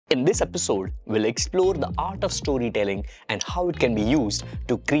In this episode, we'll explore the art of storytelling and how it can be used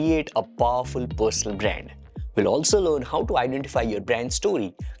to create a powerful personal brand. We'll also learn how to identify your brand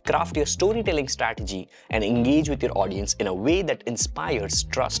story, craft your storytelling strategy, and engage with your audience in a way that inspires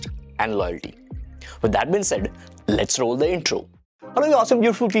trust and loyalty. With that being said, let's roll the intro. Hello, you awesome,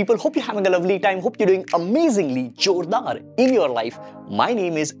 beautiful people. Hope you're having a lovely time. Hope you're doing amazingly jordar in your life. My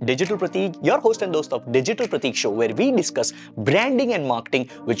name is Digital Pratik, your host and host of Digital Pratik Show, where we discuss branding and marketing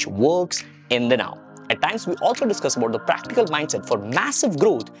which works in the now. At times, we also discuss about the practical mindset for massive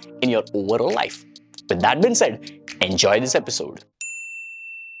growth in your overall life. With that being said, enjoy this episode.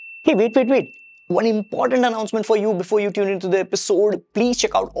 Hey, wait. One important announcement for you before you tune into the episode. Please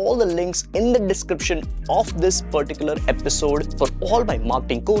check out all the links in the description of this particular episode for all my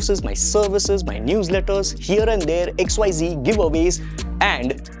marketing courses, my services, my newsletters, here and there, XYZ giveaways.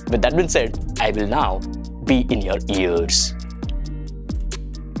 And with that being said, I will now be in your ears.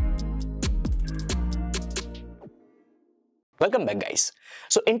 Welcome back, guys.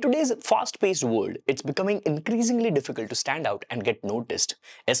 So in today's fast-paced world, it's becoming increasingly difficult to stand out and get noticed,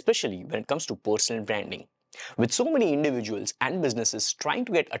 especially when it comes to personal branding. With so many individuals and businesses trying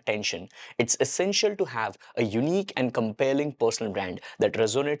to get attention, it's essential to have a unique and compelling personal brand that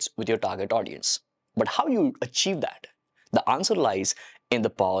resonates with your target audience. But how you achieve that? The answer lies in the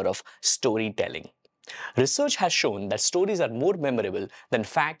power of storytelling. Research has shown that stories are more memorable than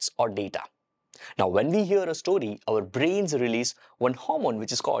facts or data. Now, when we hear a story, our brains release one hormone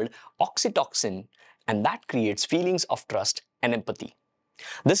which is called oxytocin, and that creates feelings of trust and empathy.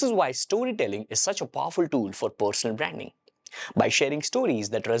 This is why storytelling is such a powerful tool for personal branding. By sharing stories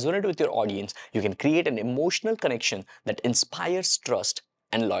that resonate with your audience, you can create an emotional connection that inspires trust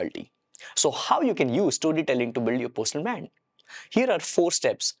and loyalty. So, how you can use storytelling to build your personal brand? Here are 4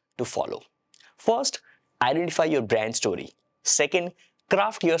 steps to follow. First, identify your brand story. Second,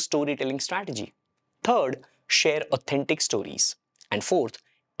 craft your storytelling strategy. Third, share authentic stories. And fourth,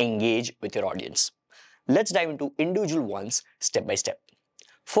 engage with your audience. Let's dive into individual ones step by step.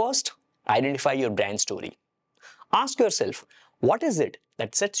 First, identify your brand story. Ask yourself, what is it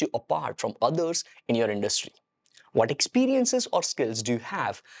that sets you apart from others in your industry? What experiences or skills do you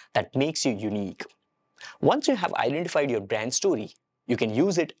have that makes you unique? Once you have identified your brand story, you can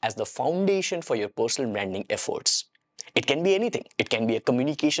use it as the foundation for your personal branding efforts. It can be anything. It can be a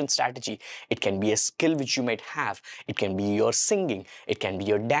communication strategy. It can be a skill which you might have. It can be your singing. It can be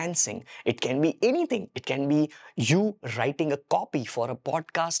your dancing. It can be anything. It can be you writing a copy for a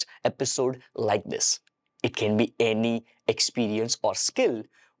podcast episode like this. It can be any experience or skill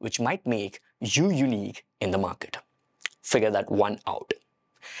which might make you unique in the market. Figure that one out.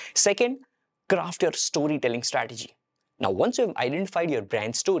 Second, craft your storytelling strategy. Now, once you have identified your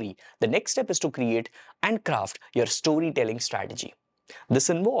brand story, the next step is to create and craft your storytelling strategy. This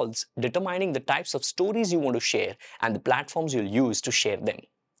involves determining the types of stories you want to share and the platforms you'll use to share them.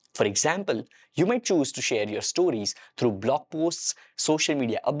 For example, you might choose to share your stories through blog posts, social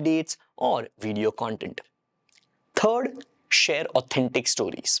media updates, or video content. Third, share authentic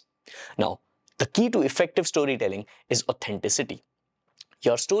stories. Now, the key to effective storytelling is authenticity.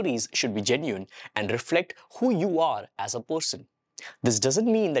 Your stories should be genuine and reflect who you are as a person. This doesn't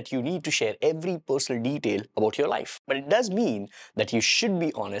mean that you need to share every personal detail about your life, but it does mean that you should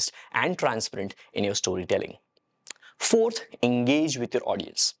be honest and transparent in your storytelling. Fourth, engage with your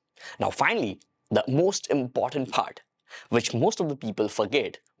audience. Now, finally, the most important part, which most of the people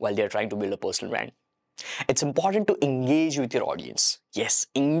forget while they're trying to build a personal brand. It's important to engage with your audience. Yes,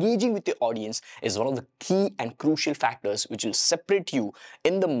 engaging with your audience is one of the key and crucial factors which will separate you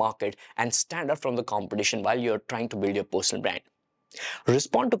in the market and stand out from the competition while you're trying to build your personal brand.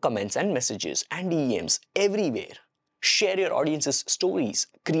 Respond to comments and messages and DMs everywhere. Share your audience's stories.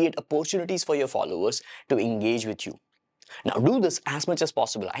 Create opportunities for your followers to engage with you. Now, do this as much as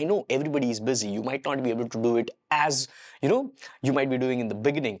possible. I know everybody is busy. You might not be able to do it as, you might be doing in the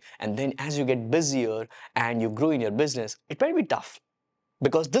beginning. And then as you get busier and you grow in your business, it might be tough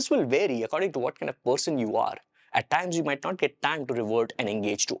because this will vary according to what kind of person you are. At times, you might not get time to revert and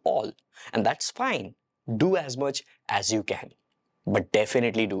engage to all. And that's fine. Do as much as you can, but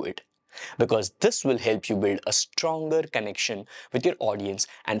definitely do it, because this will help you build a stronger connection with your audience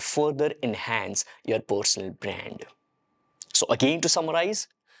and further enhance your personal brand. So again, to summarize,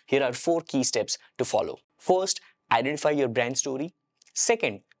 here are 4 key steps to follow. First, identify your brand story.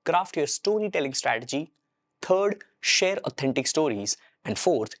 Second, craft your storytelling strategy. Third, share authentic stories. And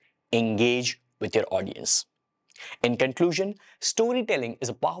fourth, engage with your audience. In conclusion, storytelling is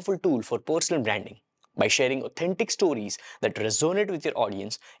a powerful tool for personal branding. By sharing authentic stories that resonate with your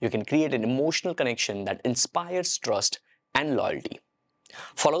audience, you can create an emotional connection that inspires trust and loyalty.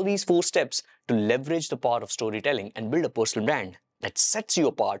 Follow these 4 steps to leverage the power of storytelling and build a personal brand that sets you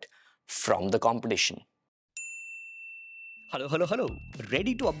apart from the competition. Hello, hello, hello.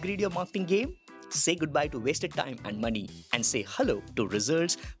 Ready to upgrade your marketing game? Say goodbye to wasted time and money and say hello to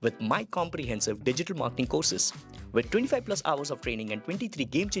results with my comprehensive digital marketing courses. With 25 plus hours of training and 23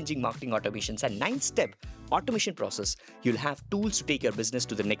 game-changing marketing automations and 9-step automation process, you'll have tools to take your business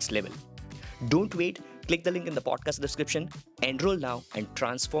to the next level. Don't wait, click the link in the podcast description, enroll now and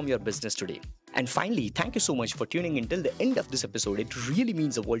transform your business today. And finally, thank you so much for tuning in till the end of this episode. It really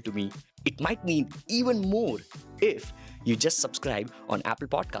means the world to me. It might mean even more if you just subscribe on Apple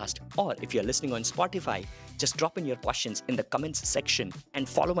Podcast, or if you're listening on Spotify, just drop in your questions in the comments section and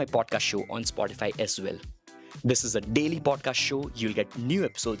follow my podcast show on Spotify as well. This is a daily podcast show. You'll get new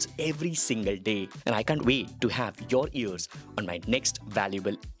episodes every single day, and I can't wait to have your ears on my next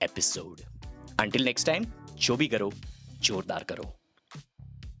valuable episode. Until next time, jo bhi karo, jordar karo.